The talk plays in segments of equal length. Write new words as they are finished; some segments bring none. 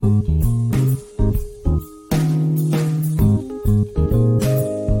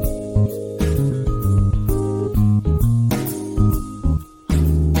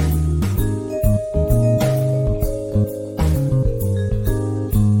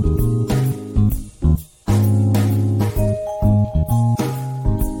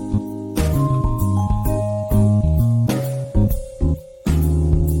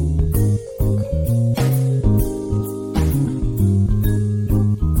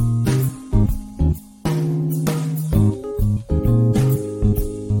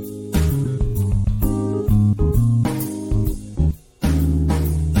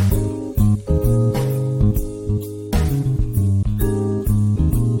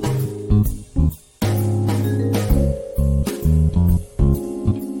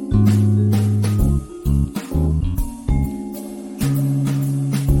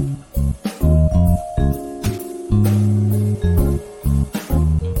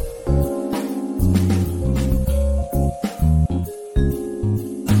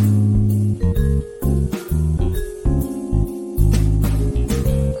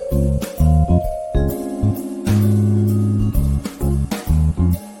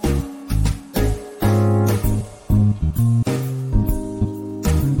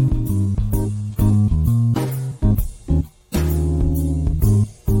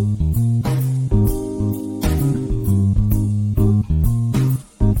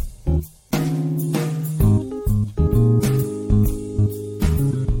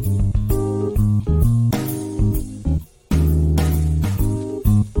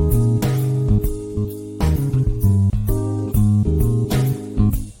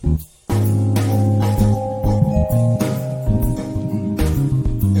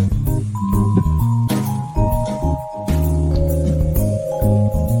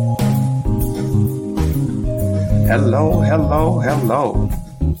Hello, hello, hello.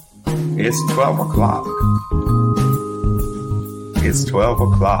 It's 12 o'clock. It's 12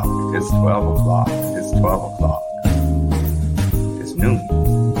 o'clock. It's 12 o'clock. It's 12 o'clock. It's noon.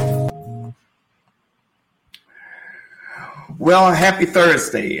 Well, happy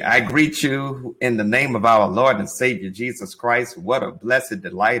Thursday. I greet you in the name of our Lord and Savior, Jesus Christ. What a blessed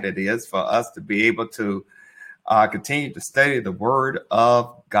delight it is for us to be able to continue to study the Word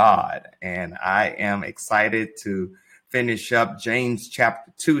of God. And I am excited to finish up James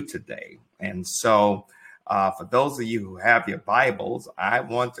chapter 2 today. And so for those of you who have your Bibles, I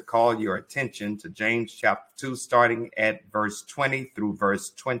want to call your attention to James chapter 2, starting at verse 20 through verse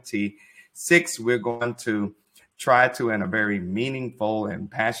 26. We're going to try to, in a very meaningful and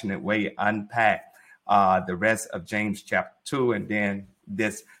passionate way, unpack the rest of James chapter 2. And then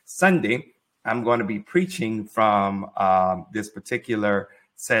this Sunday, I'm going to be preaching from this particular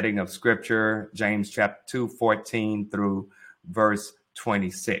setting of scripture, James chapter 2, 14 through verse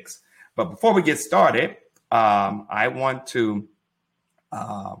 26. But before we get started, I want to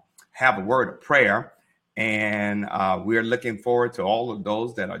have a word of prayer. And we're looking forward to all of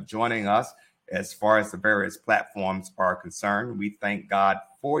those that are joining us as far as the various platforms are concerned. We thank God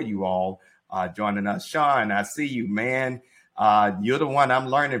for you all joining us. Sean, I see you, man. You're the one I'm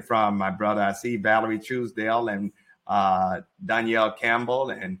learning from, my brother. I see Valerie Truesdale and Danielle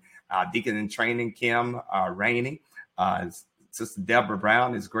Campbell and Deacon in Training, Kim Rainey. Sister Deborah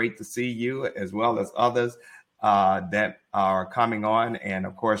Brown, it's great to see you, as well as others that are coming on and,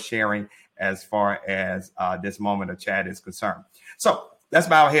 of course, sharing as far as this moment of chat is concerned. So let's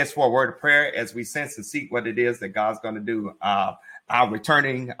bow our heads for a word of prayer as we sense and seek what it is that God's going to do. Our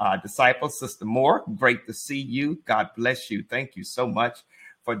returning disciple, Sister Moore, great to see you. God bless you. Thank you so much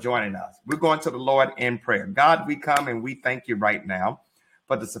for joining us. We're going to the Lord in prayer. God, we come and we thank you right now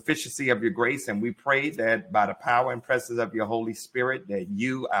for the sufficiency of your grace. And we pray that by the power and presence of your Holy Spirit, that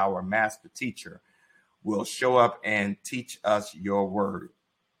you, our master teacher, will show up and teach us your word.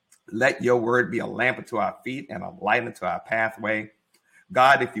 Let your word be a lamp unto our feet and a light unto our pathway.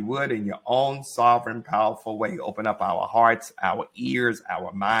 God, if you would, in your own sovereign, powerful way, open up our hearts, our ears,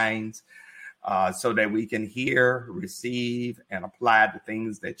 our minds, so that we can hear, receive, and apply the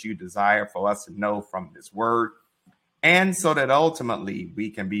things that you desire for us to know from this word, and so that ultimately we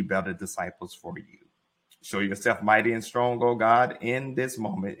can be better disciples for you. Show yourself mighty and strong, oh God, in this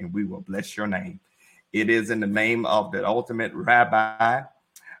moment, and we will bless your name. It is in the name of the ultimate Rabbi,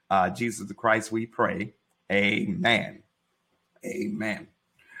 Jesus the Christ, we pray. Amen. Amen.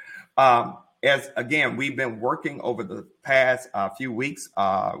 As again, we've been working over the past few weeks,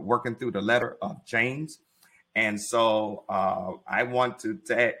 working through the letter of James. And so I want to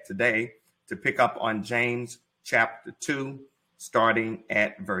today to pick up on James chapter 2, starting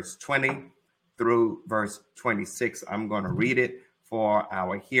at verse 20 through verse 26. I'm going to read it for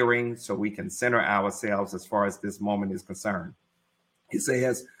our hearing so we can center ourselves as far as this moment is concerned. He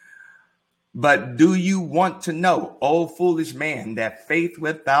says, but do you want to know, O foolish man, that faith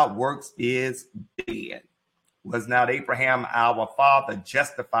without works is dead? Was not Abraham our father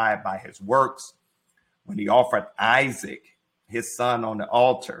justified by his works when he offered Isaac, his son, on the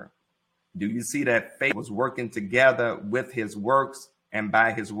altar? Do you see that faith was working together with his works, and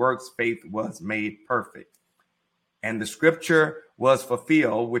by his works faith was made perfect? And the scripture was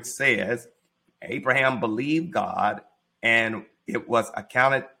fulfilled, which says, Abraham believed God, and it was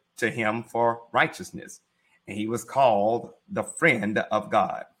accounted to him for righteousness, and he was called the friend of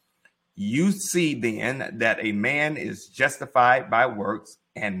God. You see then that a man is justified by works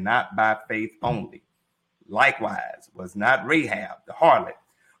and not by faith only. Likewise, was not Rahab the harlot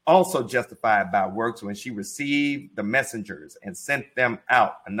also justified by works when she received the messengers and sent them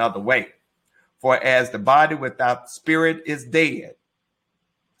out another way? For as the body without spirit is dead,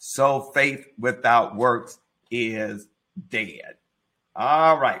 so faith without works is dead.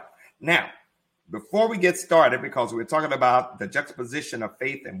 All right. Now, before we get started, because we're talking about the juxtaposition of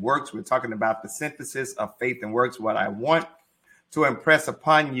faith and works, we're talking about the synthesis of faith and works. What I want to impress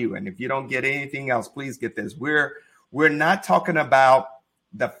upon you, and if you don't get anything else, please get this. We're not talking about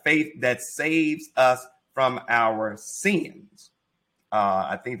the faith that saves us from our sins.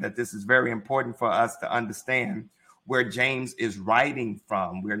 I think that this is very important for us to understand where James is writing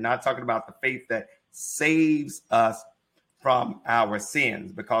from. We're not talking about the faith that saves us from our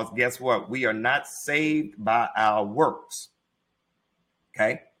sins, because guess what? We are not saved by our works.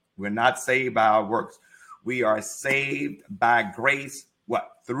 Okay? We're not saved by our works. We are saved by grace, what?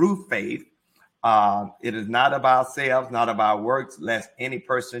 Through faith. It is not of ourselves, not of our works, lest any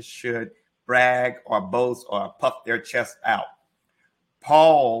person should brag or boast or puff their chest out.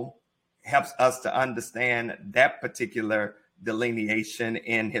 Paul helps us to understand that particular delineation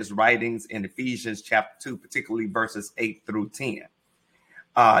in his writings in Ephesians chapter 2, particularly verses 8 through 10.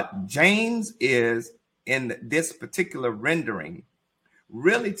 James is, in this particular rendering,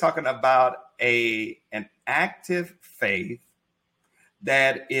 really talking about an active faith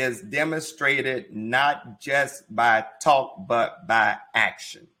that is demonstrated not just by talk, but by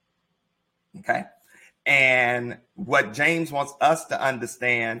action. Okay. And what James wants us to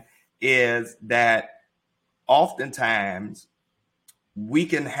understand is that oftentimes we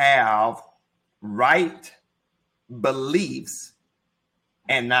can have right beliefs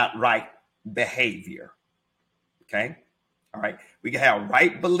and not right behavior. Okay. All right. We can have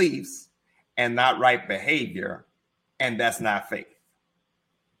right beliefs and not right behavior, and that's not faith.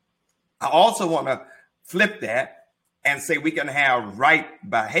 I also want to flip that and say we can have right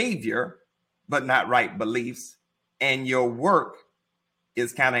behavior, but not right beliefs, and your work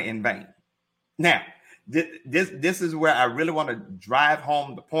is kind of in vain. Now, this is where I really want to drive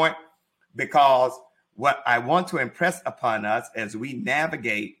home the point, because what I want to impress upon us as we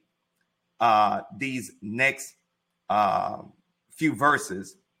navigate these next few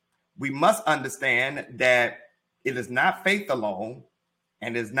verses, we must understand that it is not faith alone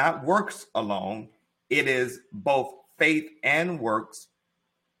and is not works alone. It is both faith and works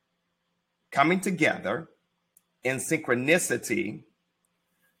coming together in synchronicity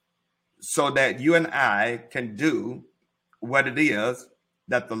so that you and I can do what it is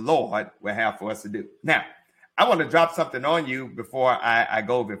that the Lord will have for us to do. Now, I want to drop something on you before I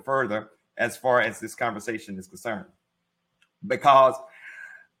go a bit further as far as this conversation is concerned, because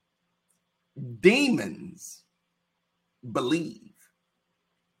demons believe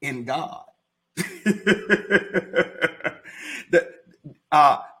in God.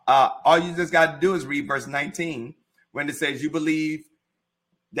 All you just got to do is read verse 19 when it says, you believe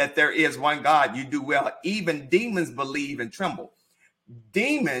that there is one God, you do well. Even demons believe and tremble.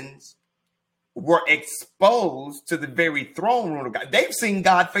 Demons were exposed to the very throne room of God. They've seen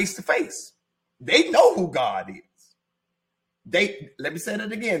God face to face. They know who God is. Let me say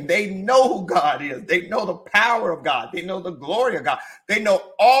that again. They know who God is. They know the power of God. They know the glory of God. They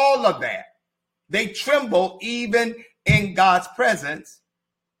know all of that. They tremble even in God's presence,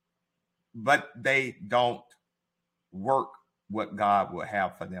 but they don't work what God will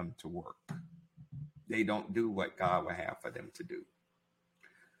have for them to work. They don't do what God will have for them to do.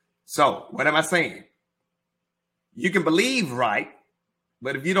 So what am I saying? You can believe right,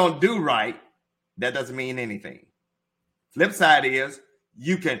 but if you don't do right, that doesn't mean anything. Flip side is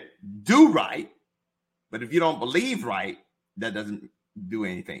you can do right, but if you don't believe right, that doesn't do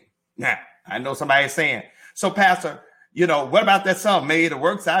anything. Now, I know somebody is saying, so Pastor, what about that song? May the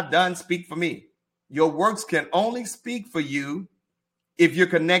works I've done speak for me. Your works can only speak for you if you're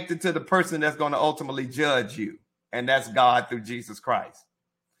connected to the person that's going to ultimately judge you. and that's God through Jesus Christ.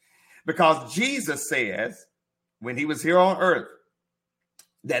 Because Jesus says, when he was here on earth,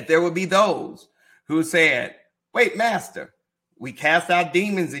 that there would be those who said, wait, Master, we cast out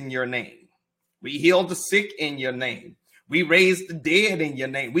demons in your name. We healed the sick in your name. We raised the dead in your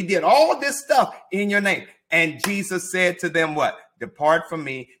name. We did all this stuff in your name. And Jesus said to them, what? Depart from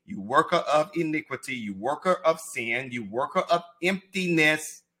me, you worker of iniquity, you worker of sin, you worker of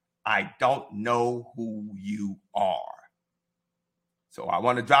emptiness. I don't know who you are. So I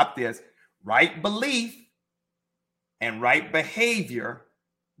want to drop this. Right belief and right behavior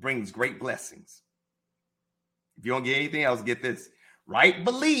brings great blessings. If you don't get anything else, get this. Right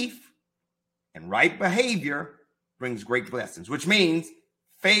belief and right behavior brings great blessings, which means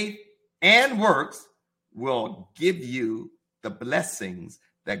faith and works will give you the blessings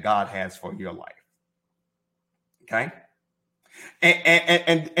that God has for your life. Okay?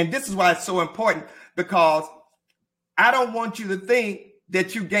 And this is why it's so important, because I don't want you to think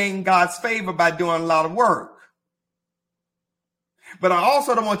that you gain God's favor by doing a lot of work. But I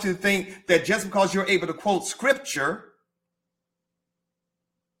also don't want you to think that just because you're able to quote scripture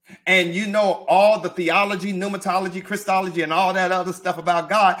and you know all the theology, pneumatology, Christology, and all that other stuff about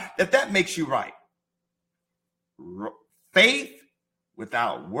God, that makes you right. Faith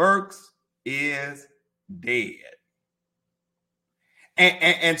without works is dead.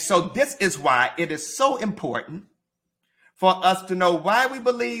 And so this is why it is so important for us to know why we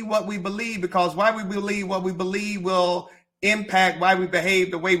believe what we believe, because why we believe what we believe will impact why we behave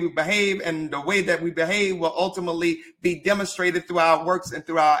the way we behave, and the way that we behave will ultimately be demonstrated through our works and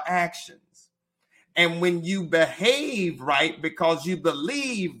through our actions. And when you behave right because you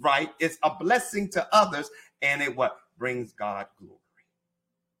believe right, it's a blessing to others, and it what brings God glory.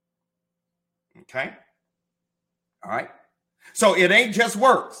 Okay? All right. So it ain't just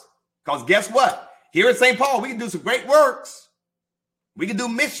works, because guess what? Here at St. Paul, we can do some great works. We can do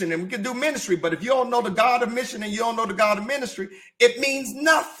mission and we can do ministry, but if you don't know the God of mission and you don't know the God of ministry, it means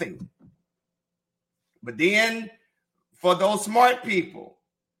nothing. But then for those smart people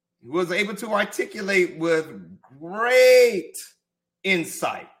who was able to articulate with great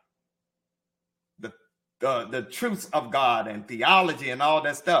insight the truths of God and theology and all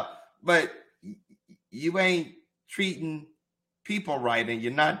that stuff, but you ain't treating people right and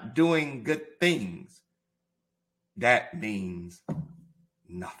you're not doing good things, that means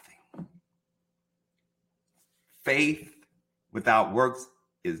nothing. Faith without works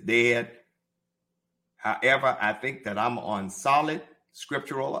is dead. However, I think that I'm on solid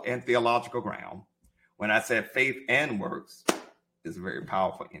scriptural and theological ground when I said faith and works is a very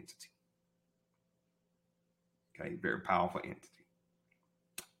powerful entity. Okay, very powerful entity.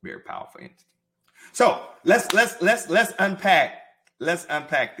 Very powerful entity. So let's unpack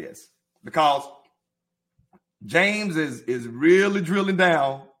this, because James is really drilling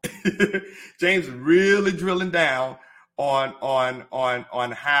down. James is really drilling down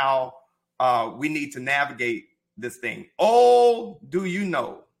on how we need to navigate this thing. Oh, do you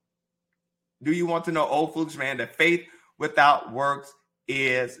know? Do you want to know, old foolish man, that faith without works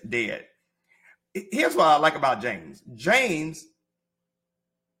is dead? Here's what I like about James. James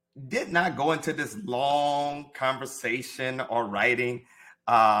did not go into this long conversation or writing.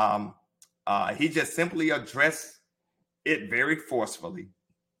 He just simply addressed it very forcefully.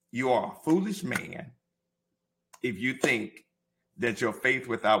 You are a foolish man if you think that your faith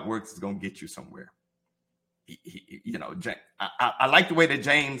without works is going to get you somewhere. I like the way that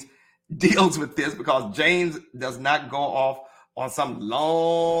James deals with this, because James does not go off on some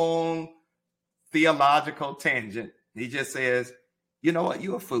long theological tangent. He just says, you know what,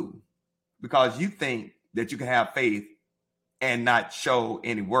 you're a fool, because you think that you can have faith and not show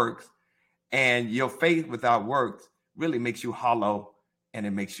any works. And your faith without works really makes you hollow and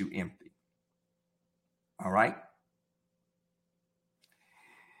it makes you empty. All right.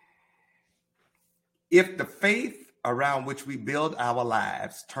 If the faith around which we build our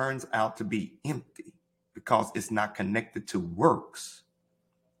lives turns out to be empty because it's not connected to works,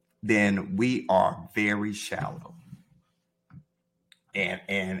 then we are very shallow. And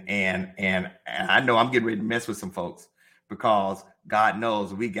I know I'm getting ready to mess with some folks, because God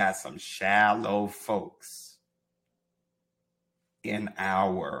knows we got some shallow folks in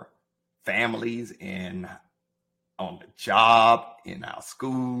our families, on the job, in our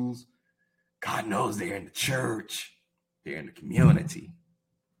schools. God knows they're in the church, they're in the community.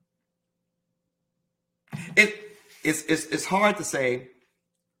 It's hard to say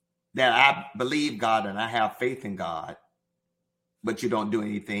that I believe God and I have faith in God, but you don't do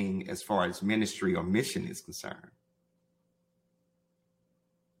anything as far as ministry or mission is concerned.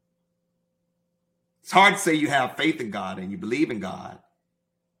 It's hard to say you have faith in God and you believe in God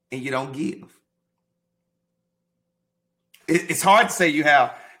and you don't give. It's hard to say you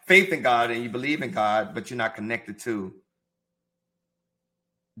have faith in God and you believe in God, but you're not connected to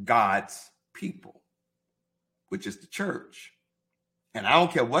God's people, which is the church. And I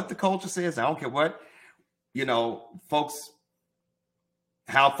don't care what the culture says. I don't care what,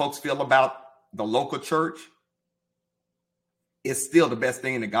 how folks feel about the local church. It's still the best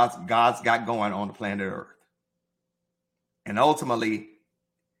thing that God's got going on the planet Earth. And ultimately,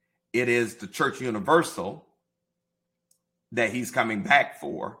 it is the church universal that he's coming back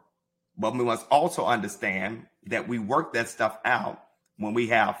for. But we must also understand that we work that stuff out when we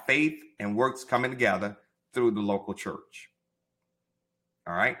have faith and works coming together through the local church.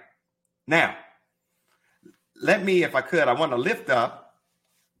 All right. Now, let me, if I could, I want to lift up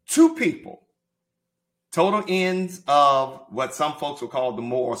two people, total ends of what some folks will call the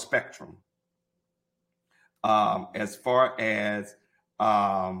moral spectrum, as far as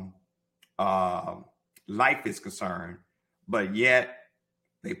life is concerned, but yet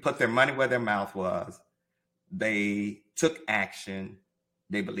they put their money where their mouth was. They took action.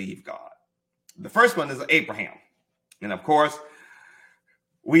 They believed God. The first one is Abraham. And of course,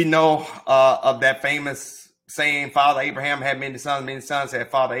 we know of that famous saying, Father Abraham had many sons had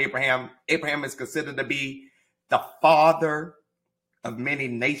Father Abraham. Abraham is considered to be the father of many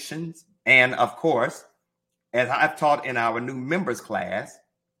nations. And of course, as I've taught in our new members class,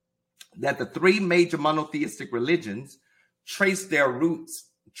 that the three major monotheistic religions trace their roots,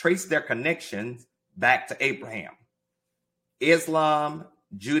 trace their connections back to Abraham. Islam,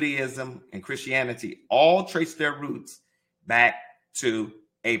 Judaism, and Christianity all trace their roots back to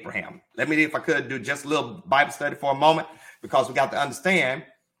Abraham. Let me, if I could, do just a little Bible study for a moment, because we got to understand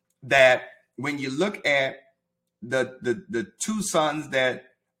that when you look at the two sons that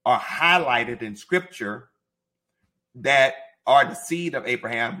are highlighted in Scripture that are the seed of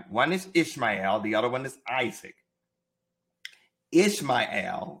Abraham, one is Ishmael, the other one is Isaac.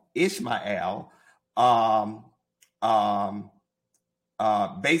 Ishmael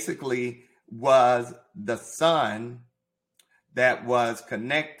basically was the son that was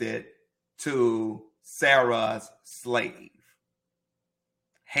connected to Sarah's slave,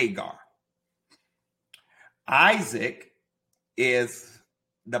 Hagar. Isaac is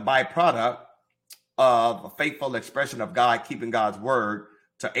the byproduct of a faithful expression of God, keeping God's word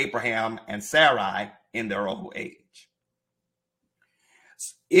to Abraham and Sarai in their old age.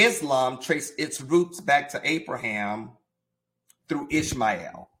 Islam traced its roots back to Abraham through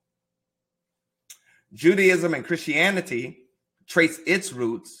Ishmael. Judaism and Christianity trace its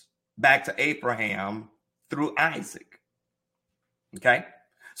roots back to Abraham through Isaac. Okay?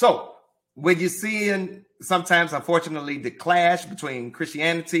 So when you see sometimes, unfortunately, the clash between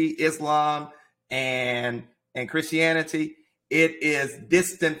Christianity, Islam, and Christianity, it is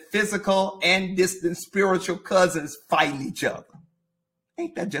distant physical and distant spiritual cousins fighting each other.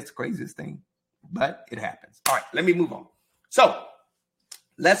 Ain't that just the craziest thing? But it happens. All right, let me move on. So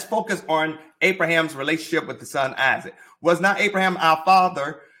let's focus on Abraham's relationship with the son Isaac. Was not Abraham our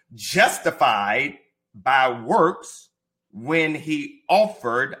father justified by works when he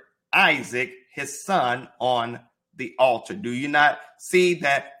offered Isaac, his son, on the altar? Do you not see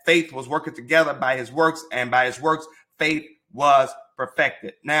that faith was working together by his works, and by his works, faith was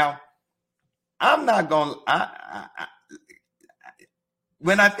perfected? Now, I'm not going to,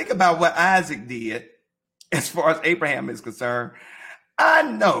 when I think about what Isaac did, as far as Abraham is concerned, I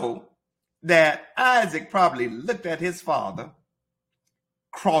know that Isaac probably looked at his father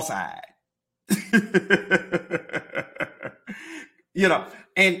cross-eyed.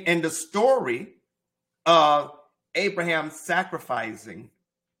 And the story of Abraham sacrificing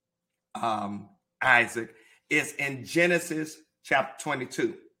Isaac is in Genesis chapter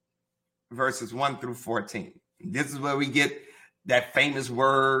 22, verses 1 through 14. This is where we get that famous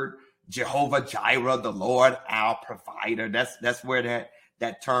word, Jehovah Jireh, the Lord our provider. That's where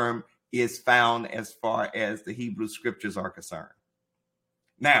that term is found as far as the Hebrew scriptures are concerned.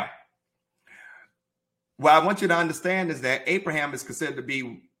 Now, what I want you to understand is that Abraham is considered to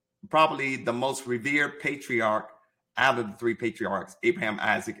be probably the most revered patriarch out of the three patriarchs, Abraham,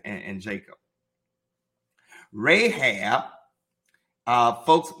 Isaac, and Jacob. Rahab,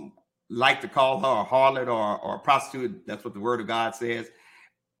 folks like to call her a harlot or a prostitute. That's what the word of God says.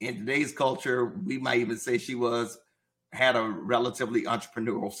 In today's culture, we might even say she had a relatively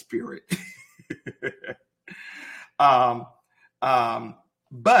entrepreneurial spirit.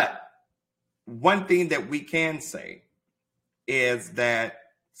 But one thing that we can say is that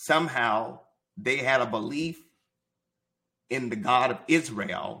somehow they had a belief in the God of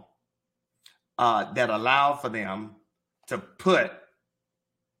Israel that allowed for them to put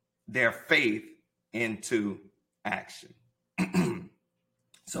their faith into action.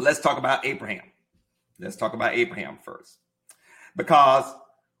 So let's talk about Abraham. Let's talk about Abraham first. Because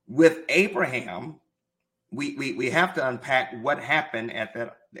with Abraham, we have to unpack what happened at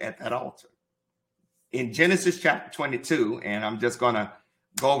that altar. In Genesis chapter 22, and I'm just going to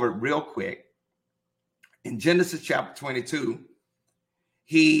go over it real quick. In Genesis chapter 22,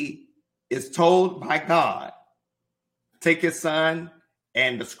 he is told by God, take his son,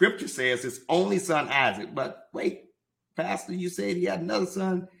 and the scripture says his only son Isaac. But wait, Pastor, you said he had another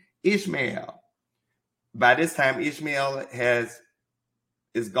son, Ishmael. By this time, Ishmael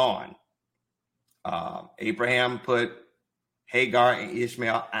is gone. Abraham put Hagar and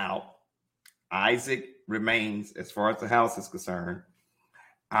Ishmael out. Isaac remains, as far as the house is concerned.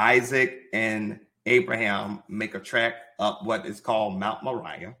 Isaac and Abraham make a trek up what is called Mount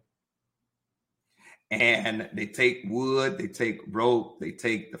Moriah. And they take wood, they take rope, they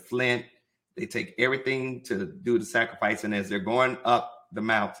take the flint, they take everything to do the sacrifice. And as they're going up the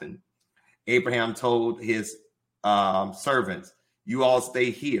mountain, Abraham told his servants, you all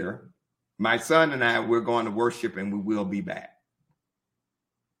stay here. My son and I, we're going to worship and we will be back.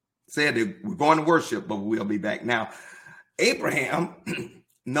 Said that we're going to worship, but we'll be back. Now, Abraham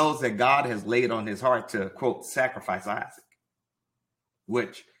knows that God has laid on his heart to, quote, sacrifice Isaac,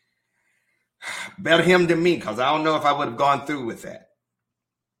 which better him than me, because I don't know if I would have gone through with that.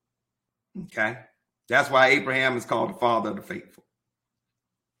 Okay. That's why Abraham is called the father of the faithful.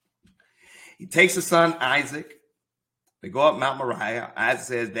 He takes his son Isaac. They go up Mount Moriah. Isaac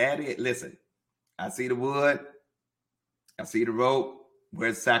says, Daddy, listen, I see the wood. I see the rope.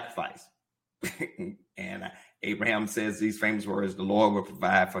 Where's the sacrifice? And Abraham says these famous words, the Lord will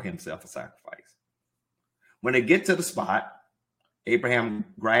provide for himself a sacrifice. When they get to the spot, Abraham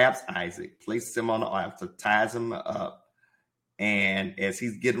grabs Isaac, places him on the altar, ties him up. And as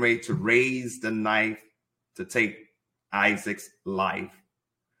he's getting ready to raise the knife to take Isaac's life,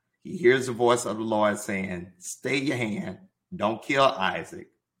 he hears the voice of the Lord saying, stay your hand. Don't kill Isaac.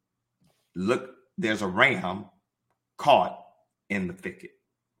 Look, there's a ram caught in the thicket.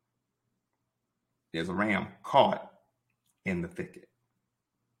 There's a ram caught in the thicket.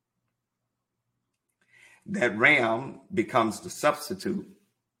 That ram becomes the substitute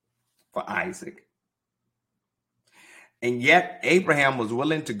for Isaac. And yet Abraham was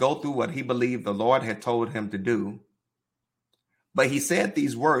willing to go through what he believed the Lord had told him to do. But he said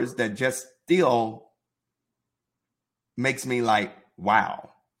these words that just still makes me like,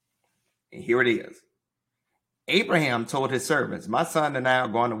 wow. And here it is. Abraham told his servants, my son and I are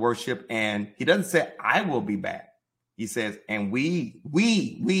going to worship. And he doesn't say, I will be back. He says, and we,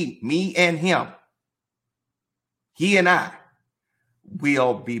 me and him, he and I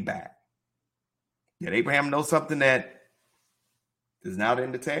will be back. Did Abraham know something that is not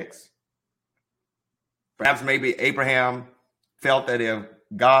in the text? Perhaps maybe Abraham felt that if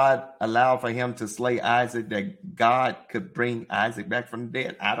God allowed for him to slay Isaac, that God could bring Isaac back from the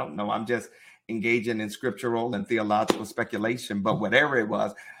dead. I don't know. I'm just engaging in scriptural and theological speculation. But whatever it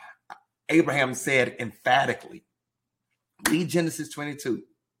was, Abraham said emphatically, read Genesis 22,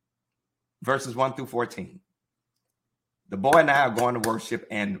 verses 1 through 14. The boy and I are going to worship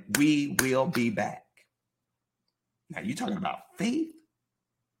and we will be back. Now, you're talking about faith?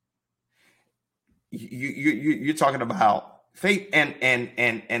 You're talking about faith,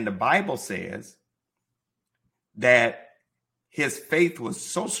 and the Bible says that his faith was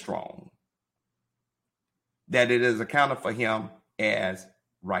so strong that it is accounted for him as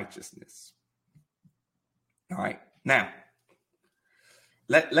righteousness. All right. Now,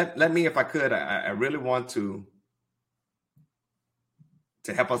 let me, if I could, I really want to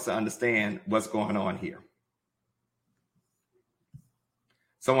help us to understand what's going on here.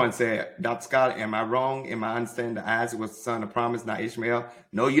 Someone said, Dr. Scott, am I wrong in my understanding that Isaac was the son of promise, not Ishmael?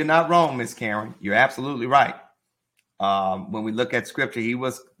 No, you're not wrong, Miss Karen. You're absolutely right. When we look at scripture, he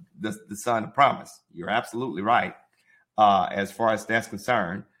was the son of promise. You're absolutely right as far as that's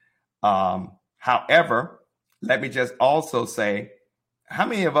concerned. However, let me just also say, how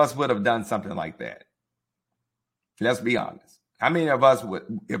many of us would have done something like that? Let's be honest. How many of us would,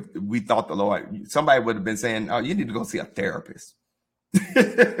 if we thought the Lord, somebody would have been saying, oh, you need to go see a therapist.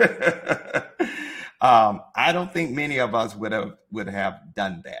 I don't think many of us would have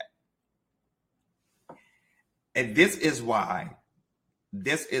done that. And this is why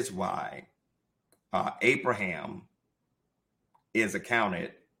Abraham is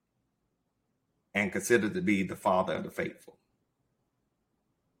accounted and considered to be the father of the faithful.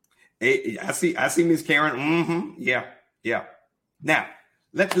 I see Miss Karen. Yeah. Now,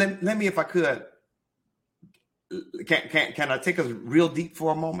 let me, if I could, Can I take us real deep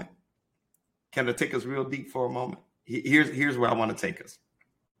for a moment? Can I take us real deep for a moment? Here's where I want to take us.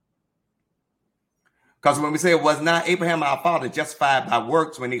 Because when we say it was not Abraham our father justified by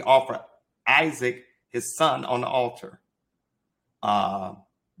works when he offered Isaac his son on the altar.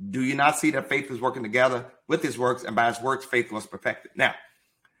 Do you not see that faith is working together with his works, and by his works faith was perfected? Now,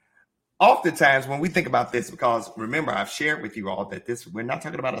 oftentimes when we think about this, because remember I've shared with you all that we're not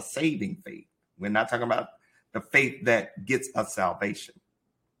talking about a saving faith. We're not talking about the faith that gets us salvation.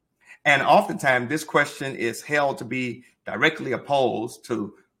 And oftentimes this question is held to be directly opposed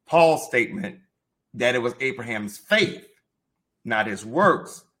to Paul's statement that it was Abraham's faith, not his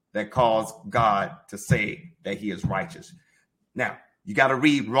works, that caused God to say that he is righteous. Now, you got to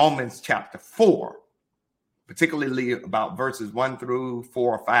read Romans chapter 4, particularly about verses 1 through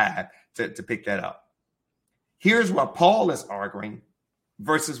 4 or 5 to pick that up. Here's what Paul is arguing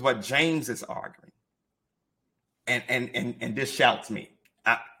versus what James is arguing. And this shouts me.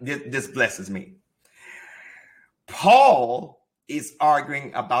 This blesses me. Paul is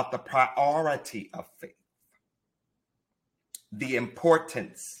arguing about the priority of faith, the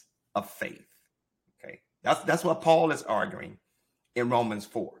importance of faith. Okay, that's what Paul is arguing in Romans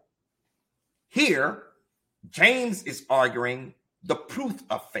 4. Here, James is arguing the proof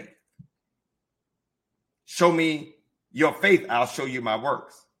of faith. Show me your faith, I'll show you my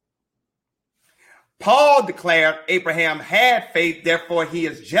works. Paul declared Abraham had faith, therefore he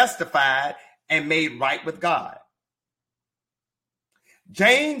is justified and made right with God.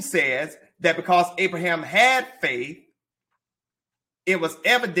 James says that because Abraham had faith, it was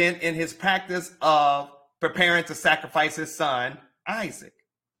evident in his practice of preparing to sacrifice his son, Isaac.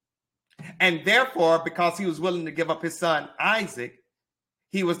 And therefore, because he was willing to give up his son, Isaac,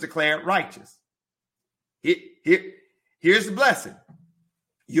 he was declared righteous. Here's the blessing.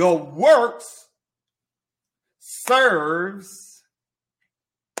 Your works serves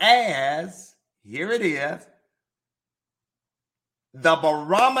as, here it is, the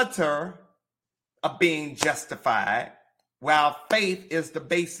barometer of being justified, while faith is the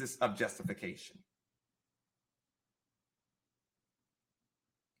basis of justification.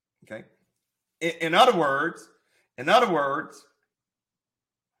 Okay. In other words,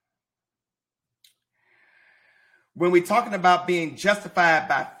 when we're talking about being justified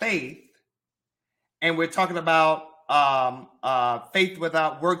by faith, and we're talking about faith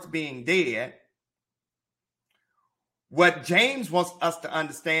without works being dead, what James wants us to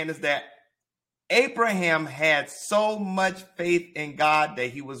understand is that Abraham had so much faith in God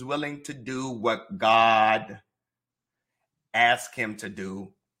that he was willing to do what God asked him to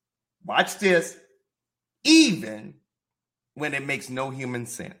do. Watch this, even when it makes no human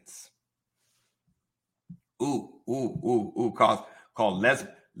sense. Cause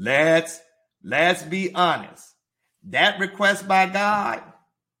let's be honest. That request by God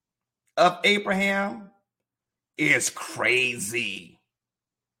of Abraham is crazy.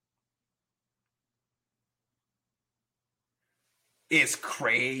 It's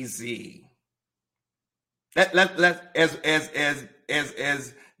crazy. As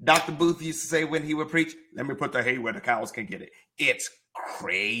Dr. Booth used to say when he would preach, let me put the hay where the cows can get it. It's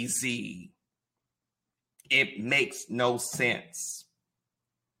crazy. It makes no sense.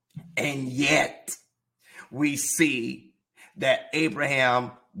 And yet we see that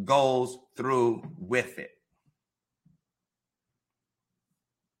Abraham goes through with it.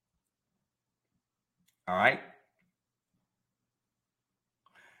 All right.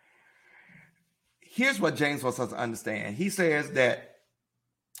 Here's what James wants us to understand. He says that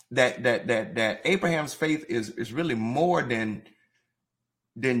Abraham's faith is really more than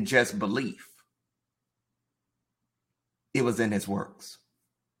just belief. It was in his works.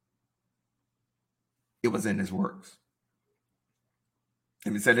 It was in his works.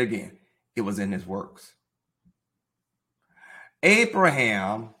 Let me say it again. It was in his works.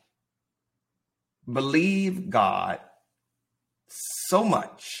 Abraham believed God so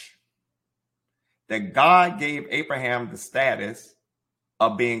much that God gave Abraham the status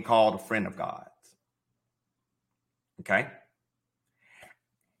of being called a friend of God. Okay?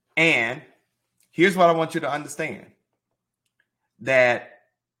 And here's what I want you to understand. That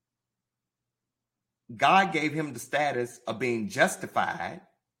God gave him the status of being justified.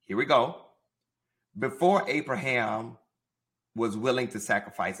 Here we go. Before Abraham was willing to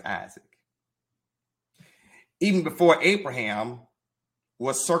sacrifice Isaac. Even before Abraham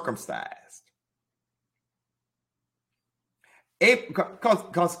was circumcised.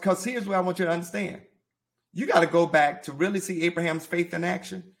 Because here's what I want you to understand. You got to go back to really see Abraham's faith in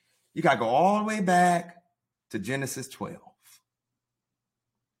action. You got to go all the way back to Genesis 12.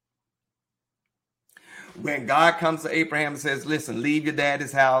 When God comes to Abraham and says, listen, leave your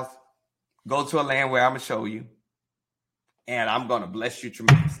daddy's house, go to a land where I'm going to show you, and I'm going to bless you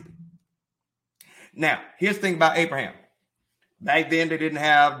tremendously. Now, here's the thing about Abraham. Back then, they didn't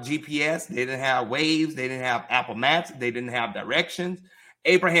have GPS. They didn't have Waves. They didn't have Apple Maps. They didn't have directions.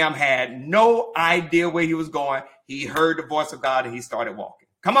 Abraham had no idea where he was going. He heard the voice of God and he started walking.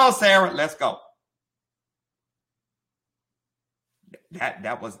 Come on, Sarah, let's go.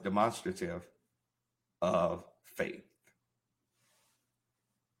 That was demonstrative of faith.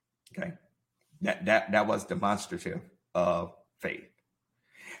 Okay. That was demonstrative of faith.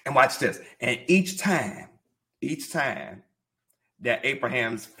 And watch this. And each time that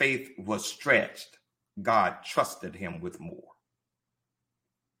Abraham's faith was stretched, God trusted him with more.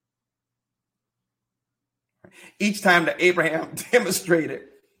 Each time that Abraham demonstrated,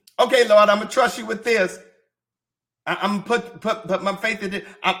 okay, Lord, I'm going to trust you with this. I'm going to put my faith in it.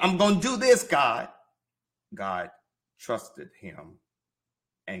 I'm going to do this, God. God trusted him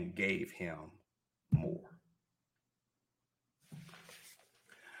and gave him more.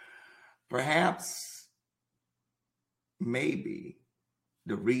 Perhaps, maybe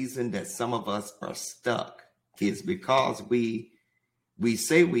the reason that some of us are stuck is because we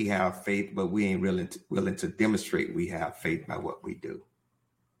say we have faith, but we ain't really willing to demonstrate we have faith by what we do.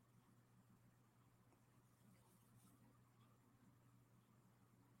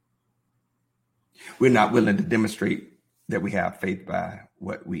 We're not willing to demonstrate that we have faith by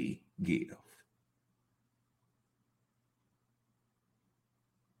what we give.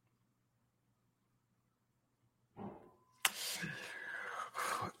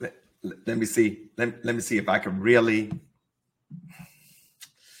 Let me see. Let me see if I can really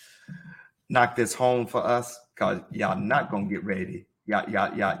knock this home for us, because y'all not gonna get ready.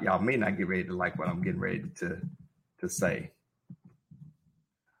 Y'all may not get ready to like what I'm getting ready to say.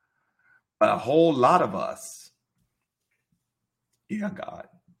 But a whole lot of us, God,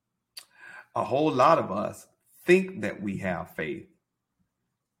 a whole lot of us think that we have faith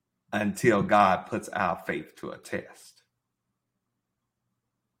until God puts our faith to a test.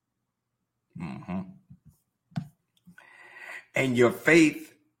 And your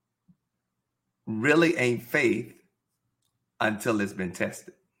faith really ain't faith until it's been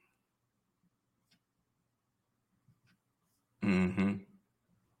tested.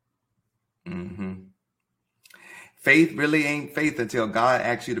 Faith really ain't faith until God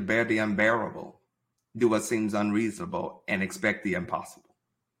asks you to bear the unbearable, do what seems unreasonable, and expect the impossible.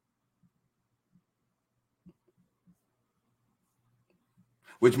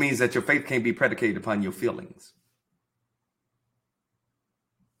 Which means that your faith can't be predicated upon your feelings.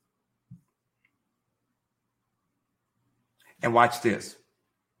 And watch this.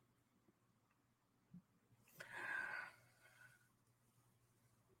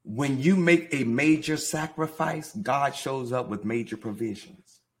 When you make a major sacrifice, God shows up with major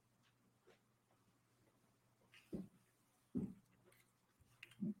provisions.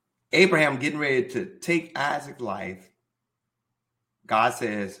 Abraham getting ready to take Isaac's life. God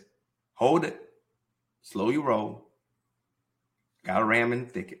says, hold it, slow your roll. Got a ram in the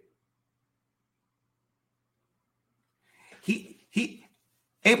thicket.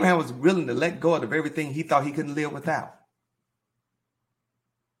 Abraham was willing to let go of the very thing he thought he couldn't live without.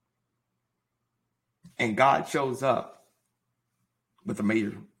 And God shows up with a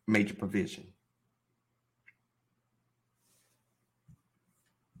major provision.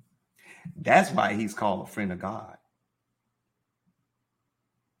 That's why he's called a friend of God.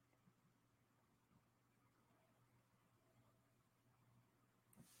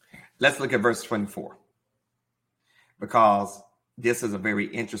 Let's look at verse 24, because this is a very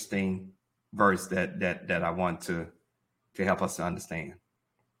interesting verse that I want to help us to understand.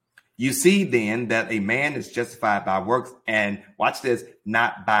 You see then that a man is justified by works, and watch this,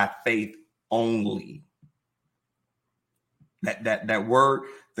 not by faith only. That word,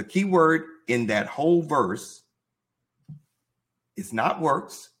 the key word in that whole verse is not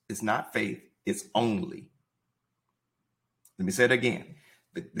works, it's not faith, it's only. Let me say it again.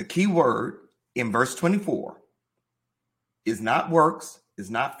 The key word in verse 24 is not works, it's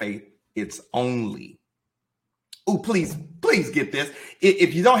not faith, it's only. Oh, please get this.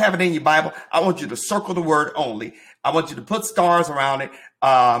 If you don't have it in your Bible, I want you to circle the word only. I want you to put stars around it.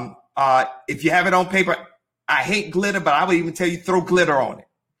 If you have it on paper, I hate glitter, but I would even tell you throw glitter on it.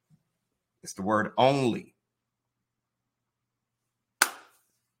 It's the word only.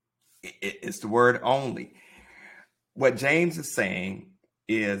 It's the word only. What James is saying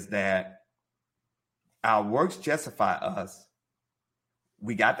is that our works justify us.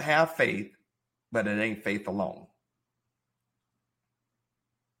 We got to have faith, but it ain't faith alone.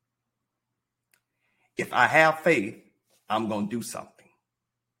 If I have faith, I'm going to do something.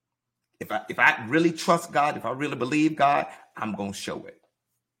 If I really trust God, if I really believe God, I'm going to show it.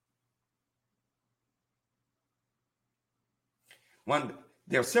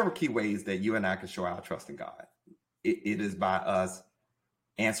 There are several key ways that you and I can show our trust in God. It is by us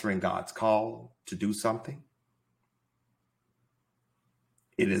answering God's call to do something.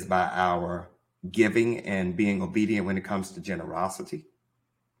 It is by our giving and being obedient when it comes to generosity.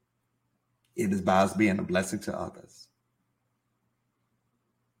 It is by us being a blessing to others.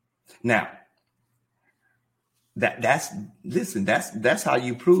 Now, that's how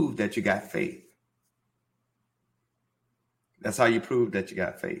you prove that you got faith. That's how you prove that you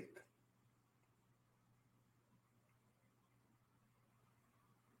got faith.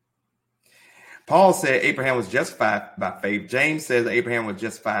 Paul said Abraham was justified by faith. James says Abraham was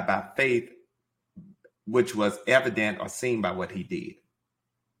justified by faith, which was evident or seen by what he did.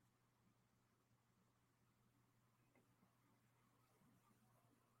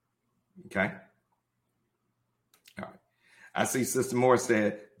 Okay. All right. I see Sister Moore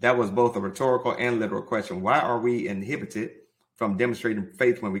said that was both a rhetorical and literal question. Why are we inhibited from demonstrating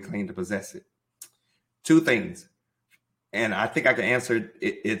faith when we claim to possess it? Two things. And I think I can answer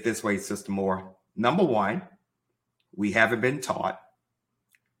it this way, Sister Moore. Number one, we haven't been taught.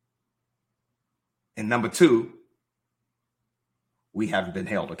 And number two, we haven't been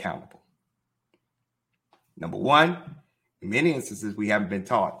held accountable. Number one, in many instances, we haven't been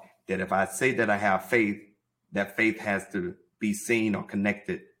taught that if I say that I have faith, that faith has to be seen or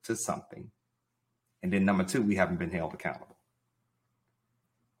connected to something. And then number two, we haven't been held accountable.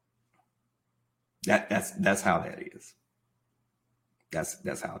 That's how that is.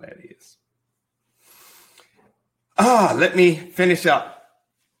 That's how that is. Let me finish up.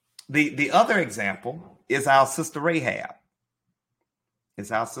 The other example is our sister Rahab.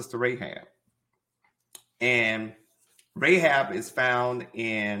 And Rahab is found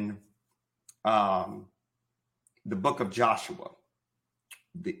in the book of Joshua.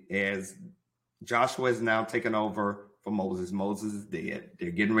 As Joshua is now taken over for Moses. Moses is dead.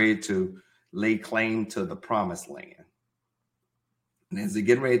 They're getting ready to lay claim to the promised land. And as they're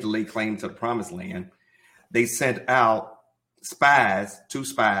getting ready to lay claim to the promised land, they sent out two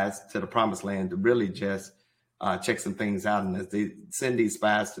spies to the promised land to really just check some things out. And as they send these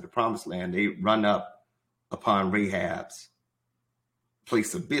spies to the promised land, they run up upon Rahab's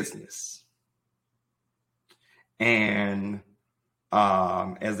place of business. And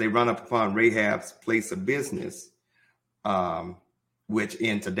as they run up upon Rahab's place of business, which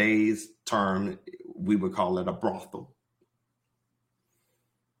in today's term, we would call it a brothel.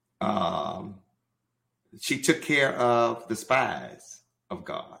 She took care of the spies of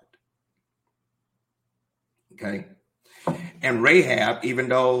God. Okay. And Rahab, even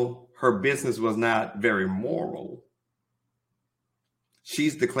though her business was not very moral,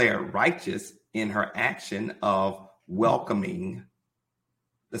 she's declared righteous in her action of welcoming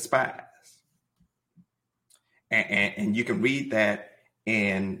the spies. And you can read that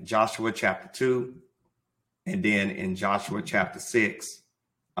in Joshua chapter 2, and then in Joshua chapter 6,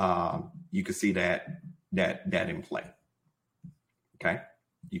 you can see that in play. Okay,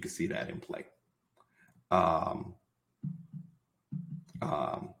 you can see that in play.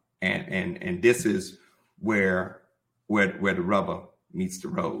 And this is where the rubber meets the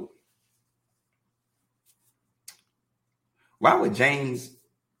road. Why would James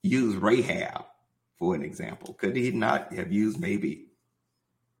use Rahab for an example? Could he not have used maybe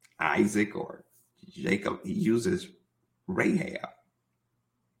Isaac or Jacob? He uses Rahab.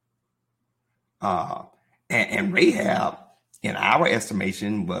 And Rahab, in our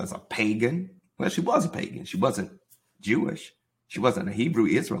estimation, was a pagan. Well, she was a pagan. She wasn't Jewish. She wasn't a Hebrew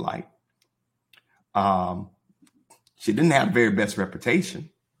Israelite. She didn't have the very best reputation.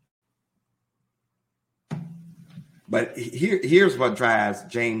 But here's what drives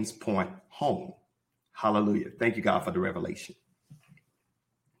James' point home. Hallelujah. Thank you, God, for the revelation.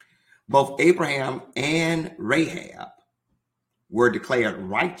 Both Abraham and Rahab were declared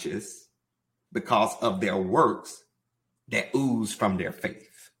righteous because of their works that ooze from their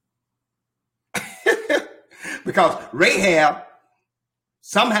faith. Because Rahab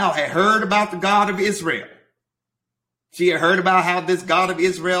somehow had heard about the God of Israel. She had heard about how this God of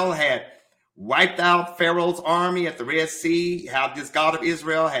Israel had wiped out Pharaoh's army at the Red Sea, how this God of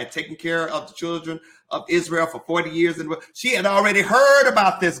Israel had taken care of the children of Israel for 40 years. And she had already heard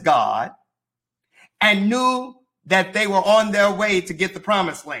about this God and knew that they were on their way to get the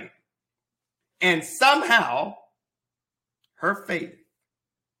promised land. And somehow her faith,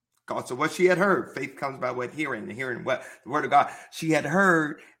 because of what she had heard, faith comes by what hearing, and hearing what the word of God. She had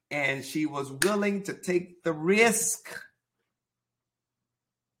heard and she was willing to take the risk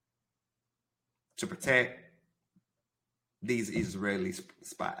to protect these Israeli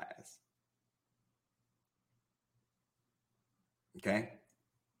spies. Okay?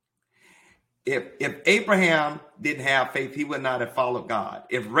 If Abraham didn't have faith, he would not have followed God.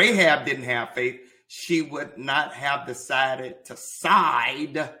 If Rahab didn't have faith, she would not have decided to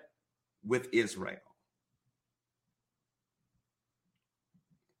side with Israel.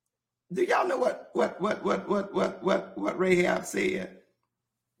 Do y'all know what Rahab said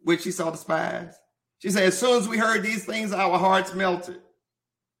when she saw the spies? She said, as soon as we heard these things, our hearts melted.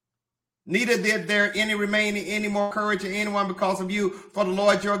 Neither did there remain any more courage in anyone because of you. For the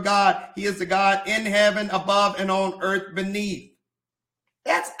Lord your God, he is the God in heaven above and on earth beneath.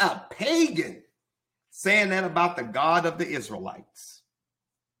 That's a pagan saying that about the God of the Israelites.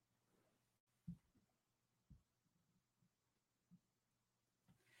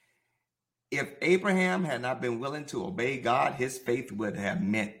 If Abraham had not been willing to obey God, his faith would have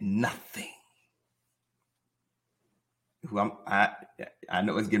meant nothing. I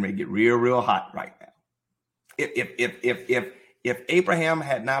know it's getting ready to get real hot right now. If Abraham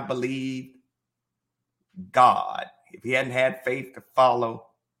had not believed God, if he hadn't had faith to follow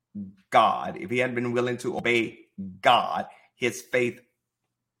God, if he hadn't been willing to obey God, his faith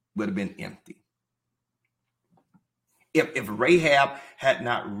would have been empty. If Rahab had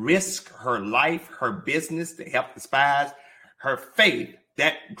not risked her life, her business to help the spies, her faith,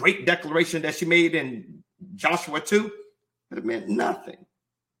 that great declaration that she made in Joshua 2, would have meant nothing.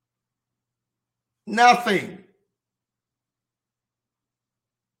 Nothing.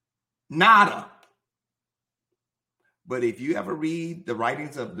 Nada. But if you ever read the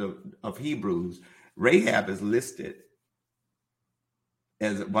writings of Hebrews, Rahab is listed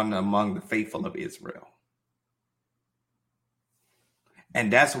as one among the faithful of Israel.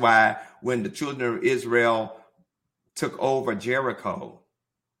 And that's why when the children of Israel took over Jericho,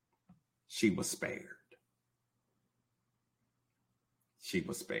 she was spared. She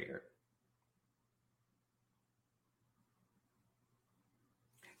was spared.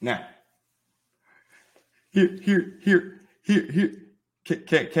 Now, here.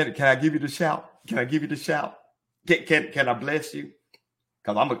 Can I give you the shout? Can I give you the shout? Can I bless you?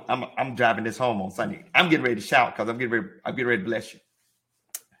 Because I'm driving this home on Sunday. I'm getting ready to shout because I'm getting ready to bless you.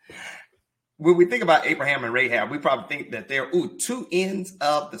 When we think about Abraham and Rahab, we probably think that they're two ends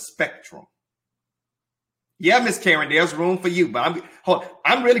of the spectrum. Yeah, Miss Karen, there's room for you, but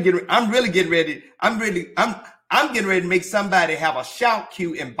I'm getting ready to make somebody have a shout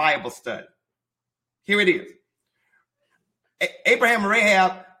cue in Bible study. Here it is. Abraham and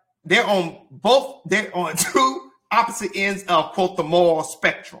Rahab, they're on two opposite ends of, quote, the moral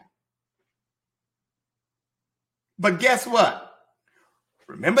spectrum. But guess what?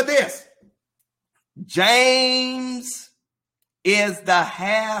 Remember this. James is the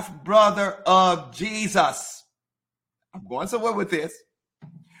half brother of Jesus. I'm going somewhere with this,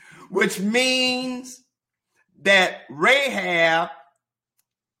 which means that Rahab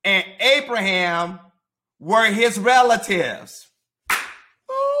and Abraham were his relatives.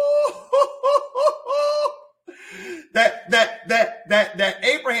 That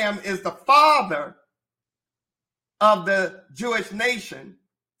Abraham is the father of the Jewish nation,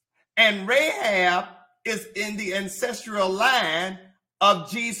 and Rahab is in the ancestral line of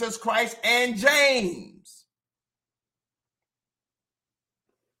Jesus Christ and James.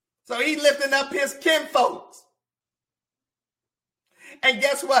 So he's lifting up his kinfolks. And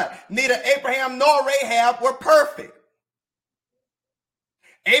guess what? Neither Abraham nor Rahab were perfect.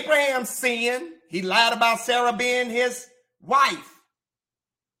 Abraham sinned. He lied about Sarah being his wife.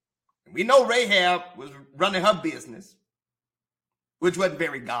 We know Rahab was running her business, which wasn't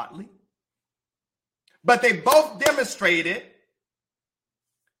very godly. But they both demonstrated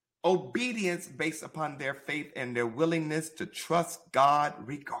obedience based upon their faith and their willingness to trust God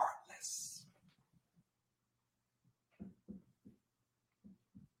regardless.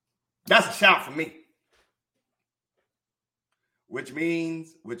 That's a shout for me. Which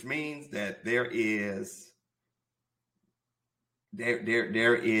means that there is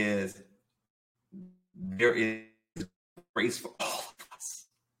grace for all of us.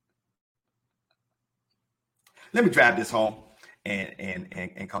 Let me drive this home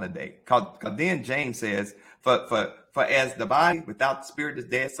and call it a day. Because then James says, for as the body without the spirit is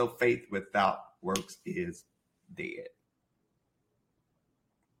dead, so faith without works is dead.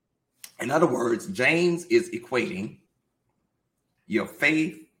 In other words, James is equating your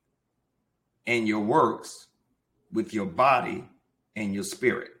faith and your works with your body and your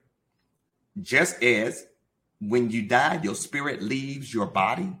spirit. Just as when you die, your spirit leaves your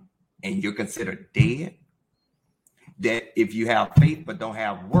body and you're considered dead. That if you have faith but don't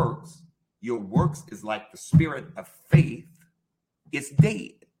have works, your works is like the spirit of faith is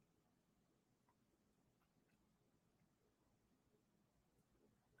dead.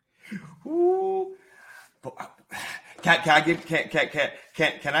 Ooh. Can I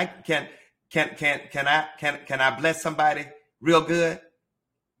bless somebody real good?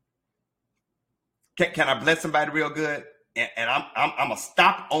 Can I bless somebody real good? And I'm gonna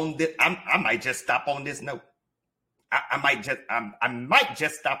stop on this. I might just stop on this note. I might just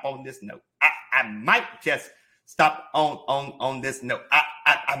stop on this note. I might just stop on this note.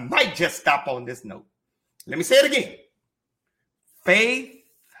 I might just stop on this note. Let me say it again. Faith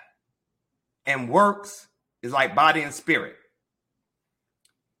and works is like body and spirit.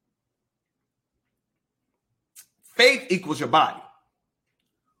 Faith equals your body.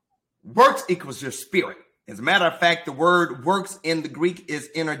 Works equals your spirit. As a matter of fact, the word works in the Greek is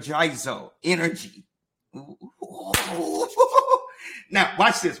energizo, energy. Now,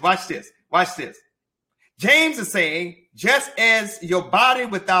 watch this. James is saying, just as your body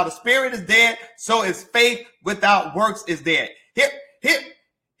without a spirit is dead, so is faith without works is dead.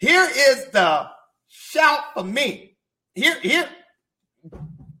 Here is the shout for me. Here.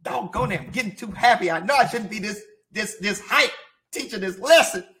 Doggone it, I'm getting too happy. I know I shouldn't be this hype teaching this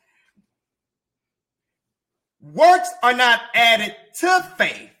lesson. Works are not added to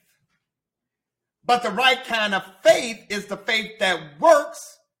faith, but the right kind of faith is the faith that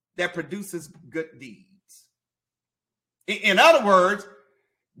works, that produces good deeds. In other words,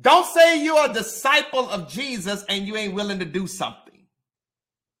 don't say you're a disciple of Jesus and you ain't willing to do something.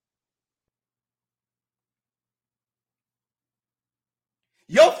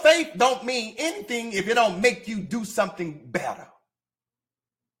 Your faith don't mean anything if it don't make you do something better.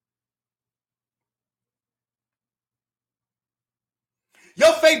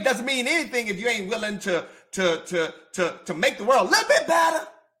 Your faith doesn't mean anything if you ain't willing to make the world a little bit better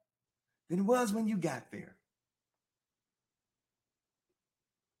than it was when you got there.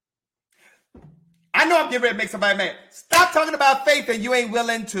 I know I'm getting ready to make somebody mad. Stop talking about faith and you ain't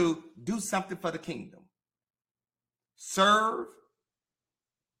willing to do something for the kingdom. Serve.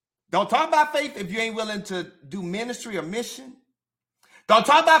 Don't talk about faith if you ain't willing to do ministry or mission. Don't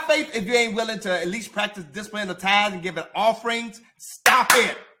talk about faith if you ain't willing to at least practice discipline of tithes and giving offerings. Stop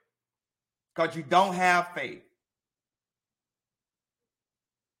it. Because you don't have faith.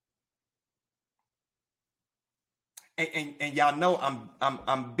 And y'all know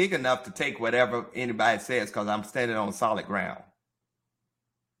I'm big enough to take whatever anybody says because I'm standing on solid ground.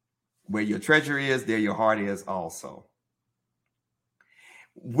 Where your treasure is, there your heart is also.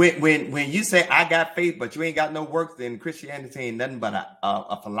 When you say I got faith, but you ain't got no works, then Christianity ain't nothing but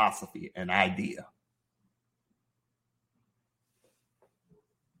a philosophy, an idea.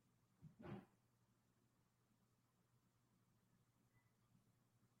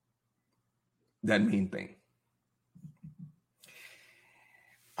 Doesn't mean a thing.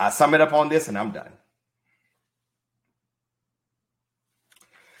 I sum it up on this and I'm done.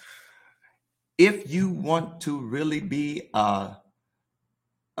 If you want to really be a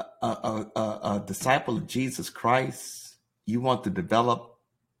disciple of Jesus Christ, you want to develop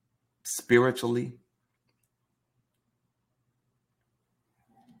spiritually,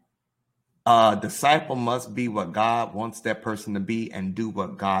 a disciple must be what God wants that person to be and do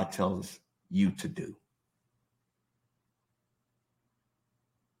what God tells you to do.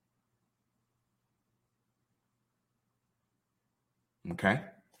 Okay.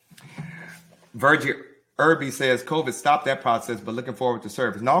 Virgil Irby says COVID stopped that process, but looking forward to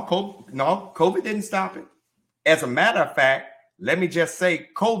service. No, COVID didn't stop it. As a matter of fact, let me just say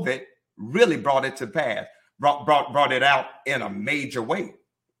COVID really brought it to pass, brought it out in a major way.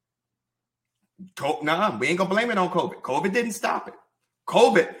 No, we ain't gonna blame it on COVID. COVID didn't stop it.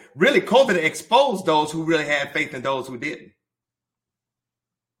 COVID exposed those who really had faith and those who didn't.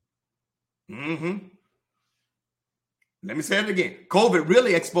 Let me say it again. COVID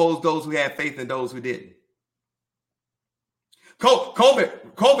really exposed those who had faith and those who didn't.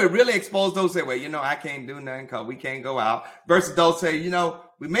 COVID really exposed those who say, well, I can't do nothing because we can't go out. Versus those say,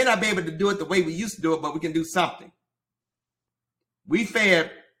 we may not be able to do it the way we used to do it, but we can do something. We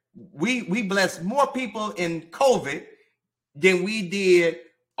blessed more people in COVID than we did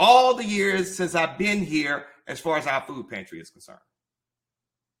all the years since I've been here as far as our food pantry is concerned.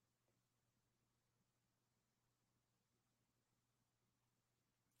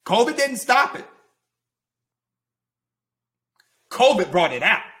 COVID didn't stop it. COVID brought it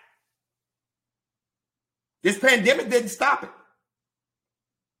out. This pandemic didn't stop it.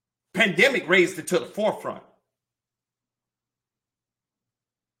 Pandemic raised it to the forefront.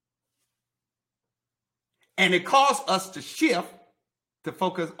 And it caused us to shift to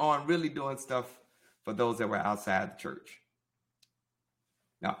focus on really doing stuff for those that were outside the church.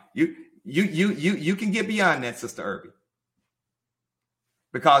 Now, you can get beyond that, Sister Irby.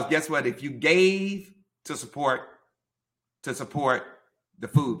 Because guess what? If you gave to support the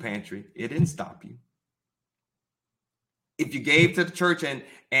food pantry, it didn't stop you. If you gave to the church and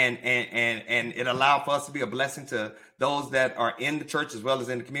it allowed for us to be a blessing to those that are in the church as well as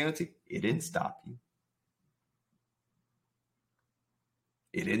in the community, it didn't stop you.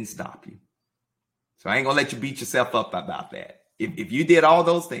 It didn't stop you. So I ain't gonna let you beat yourself up about that. If you did all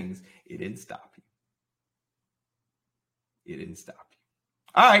those things, it didn't stop you. It didn't stop you.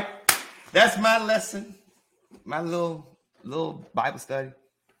 All right, that's my lesson, my little Bible study.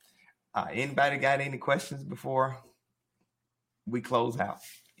 Anybody got any questions before we close out?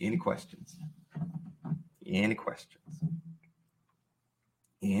 Any questions? Any questions?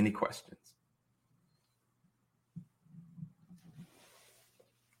 Any questions?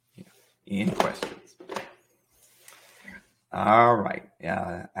 Yeah. Any questions? All right.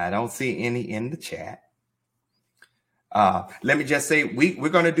 I don't see any in the chat. Let me just say, we're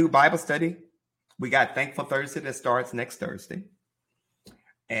going to do Bible study. We got Thankful Thursday that starts next Thursday.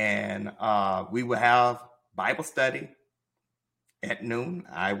 And we will have Bible study at noon.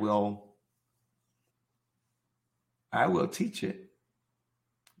 I will teach it.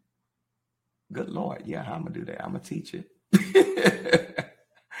 Good Lord. Yeah, I'm going to do that. I'm going to teach it.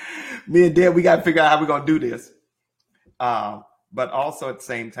 Me and Deb, we got to figure out how we're going to do this. But also at the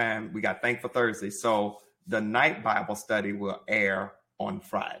same time, we got Thankful Thursday. So the night Bible study will air on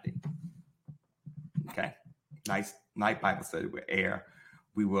Friday. Okay. Nice night Bible study will air.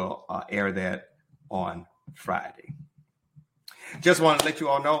 We will air that on Friday. Just want to let you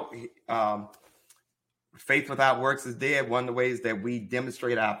all know, faith without works is dead. One of the ways that we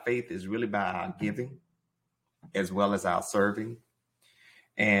demonstrate our faith is really by our giving as well as our serving.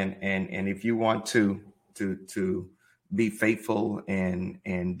 And if you want to be faithful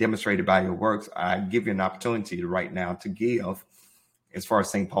and demonstrated by your works, I give you an opportunity right now to give. As far as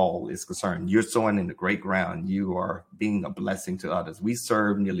St. Paul is concerned, you're sowing in the great ground. You are being a blessing to others. We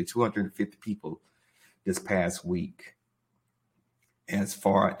served nearly 250 people this past week. As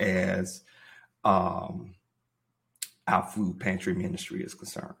far as our food pantry ministry is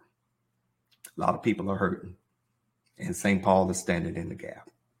concerned, a lot of people are hurting, and St. Paul is standing in the gap.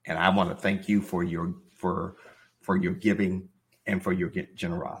 And I want to thank you for your giving and for your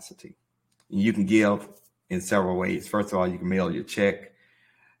generosity. You can give in several ways. First of all, you can mail your check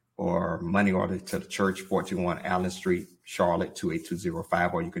or money order to the church, 421 Allen Street, Charlotte,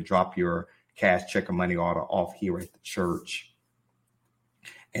 28205, or you can drop your cash check or money order off here at the church.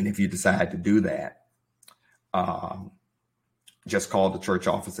 And if you decide to do that, just call the church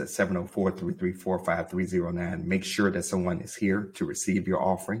office at 704-334-5309. Make sure that someone is here to receive your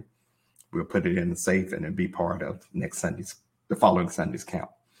offering. We'll put it in the safe and it'll be part of the following Sunday's count.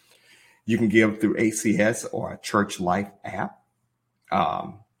 You can give through ACS or a Church Life app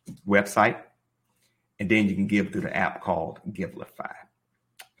website, and then you can give through the app called Givelify.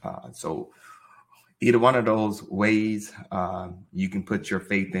 So either one of those ways, you can put your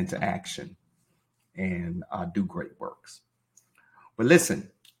faith into action and do great works. But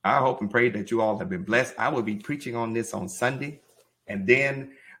listen, I hope and pray that you all have been blessed. I will be preaching on this on Sunday, and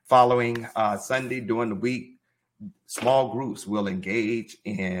then following Sunday during the week, small groups will engage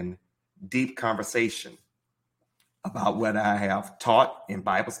in deep conversation about what I have taught in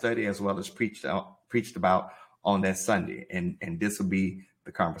Bible study as well as preached about on that Sunday. And this will be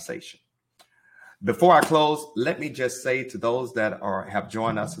the conversation. Before I close, let me just say to those that have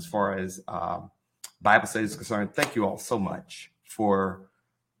joined us as far as Bible study is concerned, thank you all so much for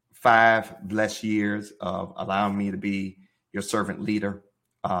 5 blessed years of allowing me to be your servant leader.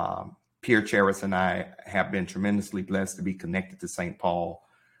 Pierre Charis and I have been tremendously blessed to be connected to St. Paul.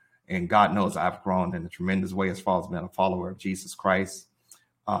 And God knows I've grown in a tremendous way as far as being a follower of Jesus Christ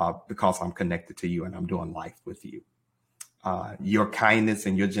because I'm connected to you and I'm doing life with you. Your kindness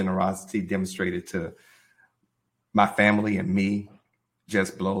and your generosity demonstrated to my family and me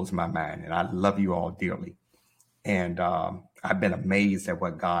just blows my mind. And I love you all dearly. And I've been amazed at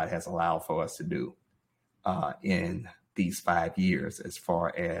what God has allowed for us to do in these 5 years as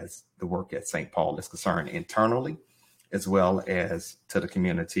far as the work at St. Paul is concerned internally, as well as to the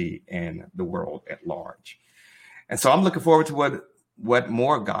community and the world at large. And so I'm looking forward to what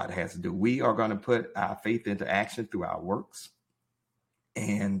more God has to do. We are going to put our faith into action through our works.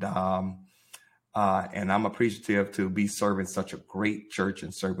 And I'm appreciative to be serving such a great church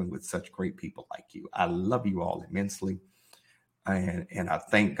and serving with such great people like you. I love you all immensely. And I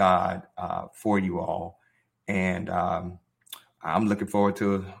thank God for you all. And I'm looking forward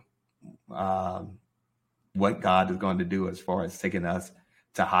to what God is going to do as far as taking us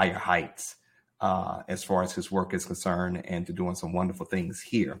to higher heights as far as his work is concerned, and to doing some wonderful things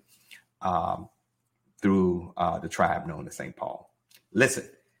here through the tribe known as St. Paul. Listen,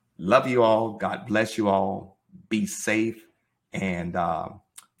 love you all. God bless you all. Be safe, and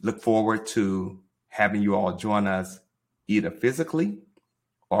look forward to having you all join us either physically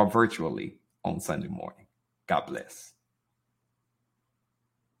or virtually on Sunday morning. God bless.